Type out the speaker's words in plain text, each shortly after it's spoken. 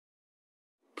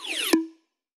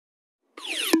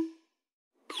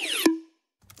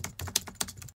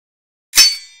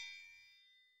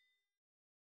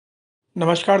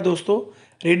नमस्कार दोस्तों,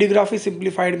 radiography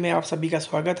simplified में आप सभी का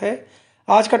स्वागत है।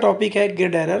 आज का टॉपिक है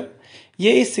ग्रिड एरर।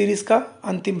 ये इस सीरीज़ का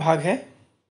अंतिम भाग है।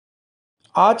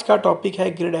 आज का टॉपिक है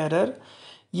ग्रिड एरर।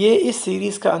 ये इस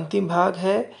सीरीज़ का अंतिम भाग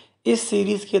है। इस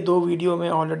सीरीज़ के 2 वीडियो मैं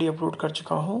ऑलरेडी अपलोड कर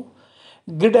चुका हूँ।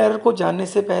 ग्रिड एरर को जानने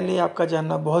से पहले आपका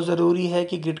जानना बहुत ज़रूरी है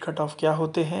कि ग्रिड कट ऑफ क्या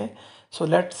होते हैं। So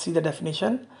let's see the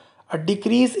definition. A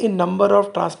decrease in number of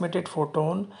transmitted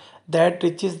photon that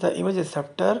reaches the image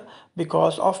receptor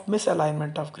because of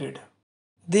misalignment of grid।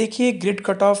 देखिए, ग्रिड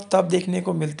कट ऑफ तब देखने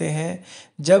को मिलते हैं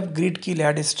जब ग्रिड की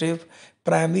लैड स्ट्रिप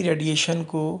प्राइमरी रेडिएशन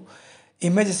को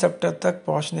इमेज रिसेप्टर तक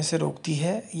पहुंचने से रोकती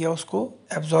है या उसको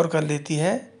एब्जॉर्ब कर लेती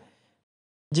है,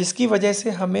 जिसकी वजह से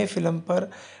हमें फिल्म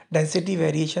पर डेंसिटी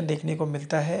वेरिएशन देखने को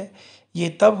मिलता है।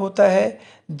 ये तब होता है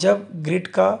जब ग्रिड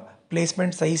का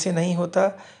प्लेसमेंट सही से नहीं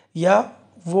होता या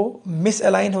वो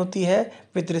मिसअलाइन होती है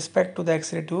with respect to the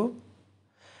x ray tube.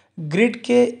 Grid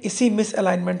के इसी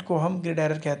मिसअलाइनमेंट को हम ग्रिड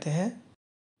एरर कहते हैं।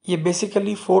 ये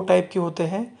बेसिकली 4 टाइप के होते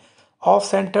हैं: of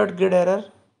centred grid error,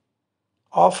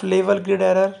 of level grid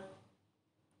error,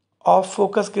 of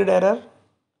focus grid error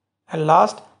and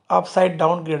last upside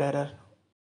down grid error.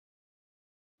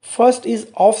 First is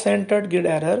off-centered grid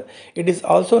error. It is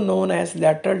also known as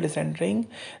lateral decentering.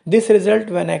 This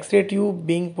results when X-ray tube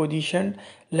being positioned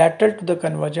lateral to the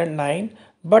convergent line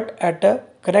but at a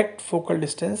correct focal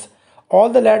distance.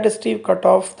 All the lateral strip cut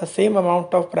off the same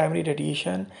amount of primary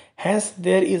radiation. Hence,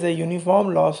 there is a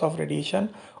uniform loss of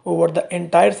radiation over the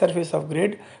entire surface of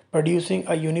grid, producing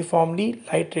a uniformly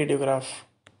light radiograph.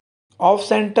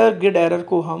 Off-center grid error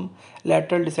को हम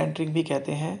lateral decentering भी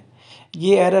कहते हैं।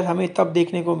 ये error हमें तब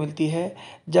देखने को मिलती है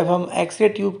जब हम एक्सरे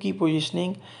ट्यूब की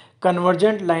पोजीशनिंग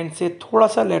कन्वर्जेंट लाइन से थोड़ा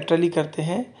सा लेटरली करते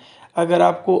हैं। अगर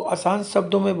आपको आसान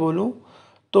शब्दों में बोलूं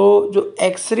तो जो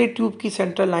एक्सरे ट्यूब की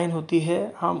सेंट्रल लाइन होती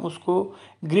है, हम उसको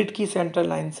ग्रिड की सेंट्रल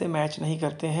लाइन से मैच नहीं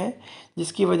करते हैं,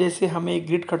 जिसकी वजह से हमें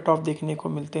ग्रिड कट ऑफ देखने को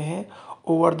मिलते हैं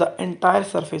over the entire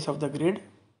surface of the grid.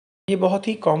 ये बहुत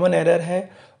ही कॉमन एरर है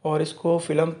और इसको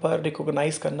फिल्म पर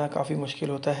रिकॉग्नाइज करना काफ़ी मुश्किल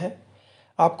होता है।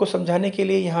 आपको समझाने के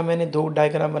लिए यहाँ मैंने 2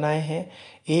 डायग्राम बनाए हैं।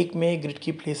 एक में ग्रिड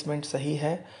की प्लेसमेंट सही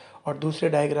है और दूसरे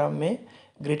डायग्राम में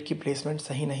ग्रिड की प्लेसमेंट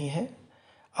सही नहीं है।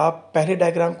 आप पहले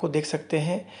डायग्राम को देख सकते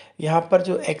हैं। यहाँ पर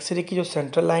जो एक्सरे की जो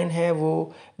सेंट्रल लाइन है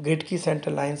वो ग्रिड की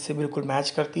सेंट्रल लाइन से बिल्कुल मैच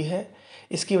करती है।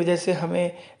 इसकी वजह से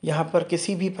हमें यहाँ पर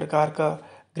किसी भी प्रकार का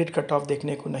ग्रिड कट ऑफ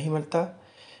देखने को नहीं मिलता।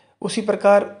 उसी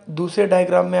प्रकार दूसरे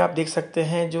डायग्राम में आप देख सकते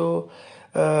हैं जो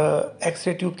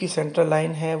एक्सरे ट्यूब की सेंट्रल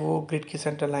लाइन है वो ग्रिड की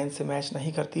सेंट्रल लाइन से मैच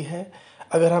नहीं करती है।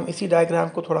 अगर हम इसी डायग्राम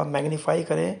को थोड़ा मैग्नीफाई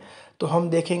करें तो हम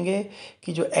देखेंगे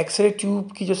कि जो एक्सरे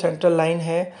ट्यूब की जो सेंट्रल लाइन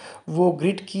है वो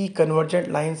ग्रिड की कन्वर्जेंट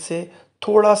लाइन से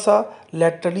थोड़ा सा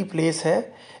लेटरली प्लेस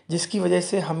है, जिसकी वजह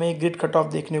से हमें ग्रिड कट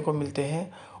ऑफ देखने को मिलते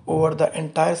हैं over the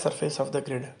entire surface of the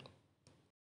grid.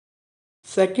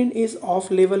 Second is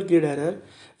off-level grid error.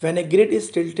 When a grid is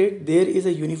tilted, there is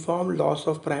a uniform loss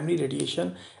of primary radiation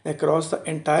across the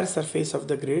entire surface of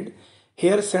the grid.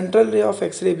 Here, central ray of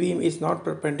X-ray beam is not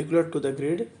perpendicular to the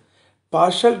grid.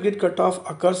 Partial grid cutoff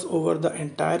occurs over the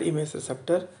entire image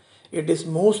receptor. It is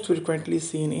most frequently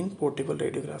seen in portable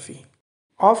radiography.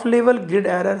 Off-level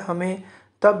grid error हमें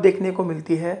तब देखने को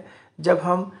मिलती है जब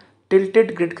हम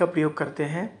tilted grid का प्रयोग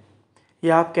करते हैं,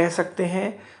 या आप कह सकते हैं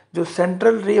जो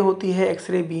सेंट्रल रे होती है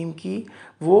एक्सरे बीम की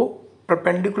वो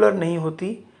परपेंडिकुलर नहीं होती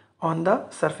on the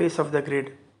surface of the grid,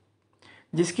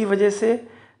 जिसकी वजह से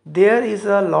there is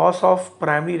a loss of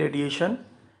primary radiation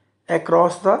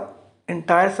across the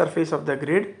entire surface of the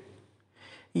grid.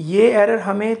 ये एरर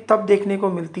हमें तब देखने को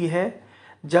मिलती है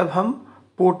जब हम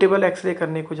पोर्टेबल एक्सरे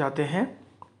करने को जाते हैं।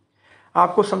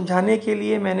 आपको समझाने के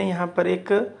लिए मैंने यहाँ पर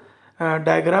एक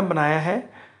डायग्राम बनाया है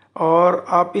और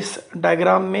आप इस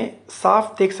डायग्राम में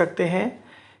साफ देख सकते हैं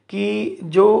कि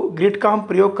जो ग्रिड का हम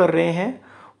प्रयोग कर रहे हैं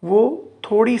वो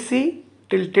थोड़ी सी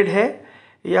टिल्टेड है,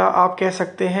 या आप कह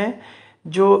सकते हैं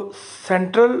जो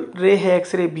सेंट्रल रे है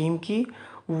एक्सरे बीम की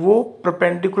वो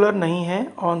परपेंडिकुलर नहीं है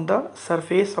on the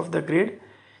surface of the grid,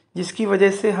 जिसकी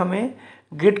वजह से हमें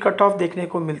ग्रिड कट ऑफ देखने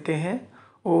को मिलते हैं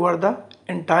over the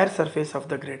entire surface of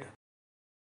the grid.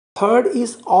 Third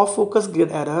is off-focus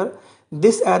grid error.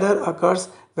 This error occurs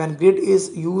when grid is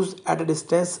used at a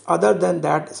distance other than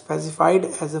that specified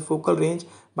as a focal range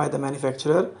by the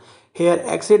manufacturer. Here,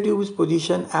 X-ray tube is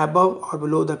positioned above or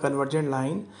below the convergent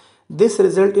line. This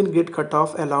results in grid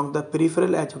cutoff along the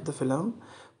peripheral edge of the film.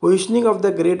 Positioning of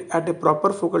the grid at a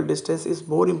proper focal distance is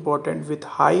more important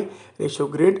with high ratio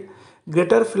grid.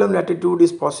 Greater film latitude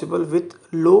is possible with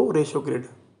low ratio grid.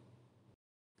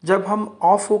 जब हम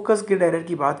of focus grid error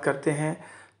की बात करते हैं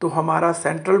तो हमारा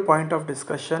central point of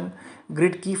discussion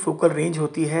grid की focal range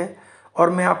होती है, और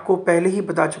मैं आपको पहले ही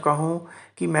बता चुका हूँ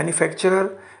कि मैन्युफैक्चरर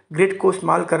ग्रिड को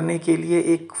इस्तेमाल करने के लिए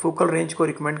एक फोकल रेंज को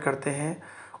रिकमेंड करते हैं,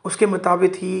 उसके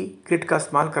मुताबिक ही ग्रिड का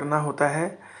इस्तेमाल करना होता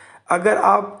है। अगर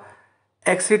आप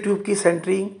एक्सरे ट्यूब की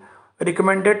सेंटरिंग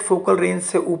रिकमेंडेड फोकल रेंज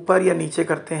से ऊपर या नीचे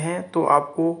करते हैं तो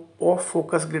आपको ऑफ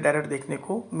फोकस ग्रिड एरर देखने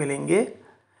को मिलेंगे,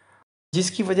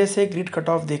 जिसकी वजह से ग्रिड कट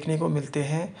ऑफ देखने को मिलते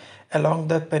हैं along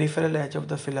the peripheral edge of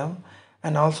the film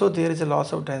and also there is a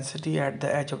loss of density at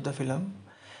the edge of the film।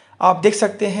 आप देख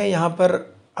सकते हैं यहाँ पर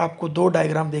आपको दो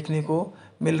डायग्राम देखने को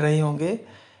मिल रहे होंगे।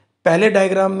 पहले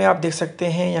डायग्राम में आप देख सकते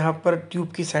हैं यहाँ पर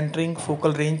ट्यूब की सेंटरिंग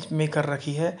फोकल रेंज में कर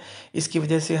रखी है, इसकी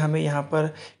वजह से हमें यहाँ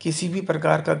पर किसी भी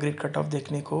प्रकार का ग्रिड कट ऑफ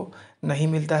देखने को नहीं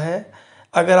मिलता है।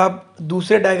 अगर आप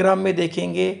दूसरे डायग्राम में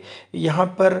देखेंगे, यहाँ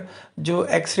पर जो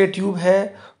एक्सरे ट्यूब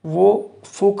है वो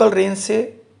फोकल रेंज से,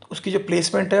 उसकी जो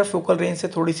प्लेसमेंट है फोकल रेंज से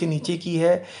थोड़ी सी नीचे की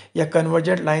है या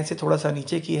कन्वर्जेंट लाइन से थोड़ा सा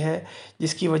नीचे की है,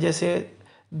 जिसकी वजह से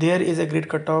there is a grid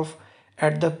cut off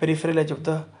at the peripheral as of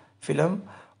the film.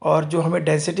 और जो हमें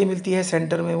डेंसिटी मिलती है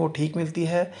सेंटर में वो ठीक मिलती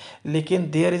है, लेकिन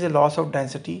there is a loss of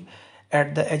density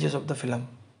at the edges of the film.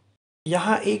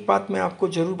 यहाँ एक बात मैं आपको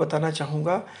ज़रूर बताना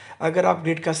चाहूँगा, अगर आप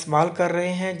ग्रिड का इस्तेमाल कर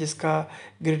रहे हैं जिसका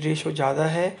ग्रिड रेशो ज़्यादा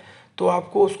है तो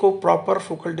आपको उसको प्रॉपर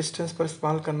फोकल डिस्टेंस पर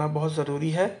इस्तेमाल करना बहुत ज़रूरी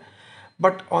है।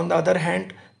 But on the other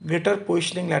hand greater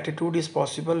positioning latitude is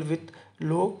possible with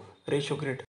low ratio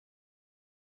grid.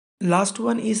 Last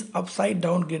one is upside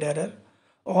down grid error.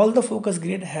 All the focus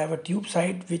grid have a tube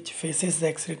side which faces the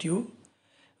X-ray tube.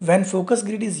 When focus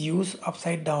grid is used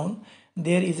upside down,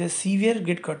 there is a severe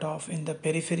grid cutoff in the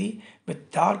periphery with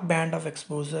dark band of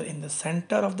exposure in the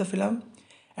center of the film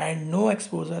and no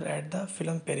exposure at the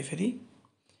film periphery.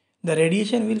 The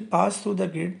radiation will pass through the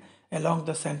grid along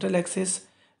the central axis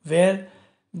where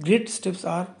grid strips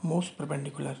are most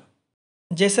perpendicular.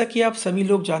 जैसा कि आप सभी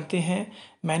लोग जानते हैं,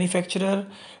 manufacturer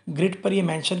grid पर ये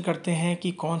mention करते हैं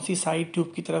कि कौन सी साइड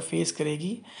ट्यूब की तरफ फेस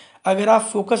करेगी। अगर आप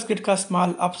फोकस ग्रिड का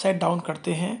इस्तेमाल अपसाइड डाउन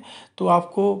करते हैं तो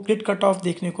आपको ग्रिड कट ऑफ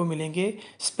देखने को मिलेंगे,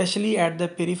 specially at the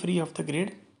periphery of the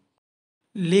grid.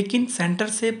 लेकिन सेंटर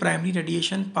से प्राइमरी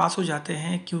रेडिएशन पास हो जाते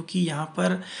हैं क्योंकि यहाँ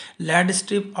पर लेड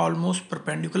स्ट्रिप ऑलमोस्ट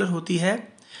परपेंडिकुलर होती है,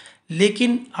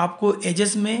 लेकिन आपको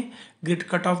एजेस में ग्रिड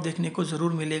कट ऑफ देखने को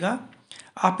ज़रूर मिलेगा।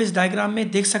 आप इस डायग्राम में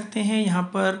देख सकते हैं, यहाँ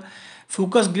पर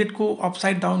फोकस ग्रिड को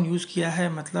अपसाइड डाउन यूज़ किया है,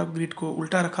 मतलब ग्रिड को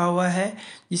उल्टा रखा हुआ है,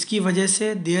 जिसकी वजह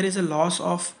से there is a loss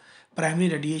of primary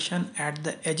radiation at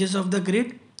the edges of the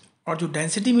grid. और जो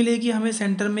डेंसिटी मिलेगी हमें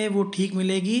सेंटर में वो ठीक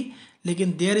मिलेगी,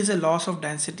 लेकिन there is a loss of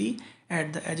density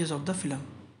at the edges of the film.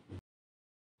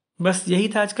 बस यही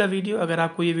था आज का वीडियो। अगर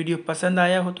आपको ये वीडियो पसंद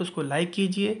आया हो तो उसको लाइक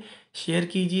कीजिए, शेयर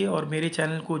कीजिए और मेरे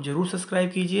चैनल को ज़रूर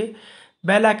सब्सक्राइब कीजिए।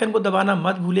 बेल आइकन को दबाना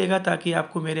मत भूलिएगा ताकि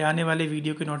आपको मेरे आने वाले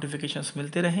वीडियो के नोटिफिकेशंस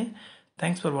मिलते रहें।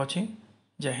 Thanks for watching.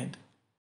 जय हिंद।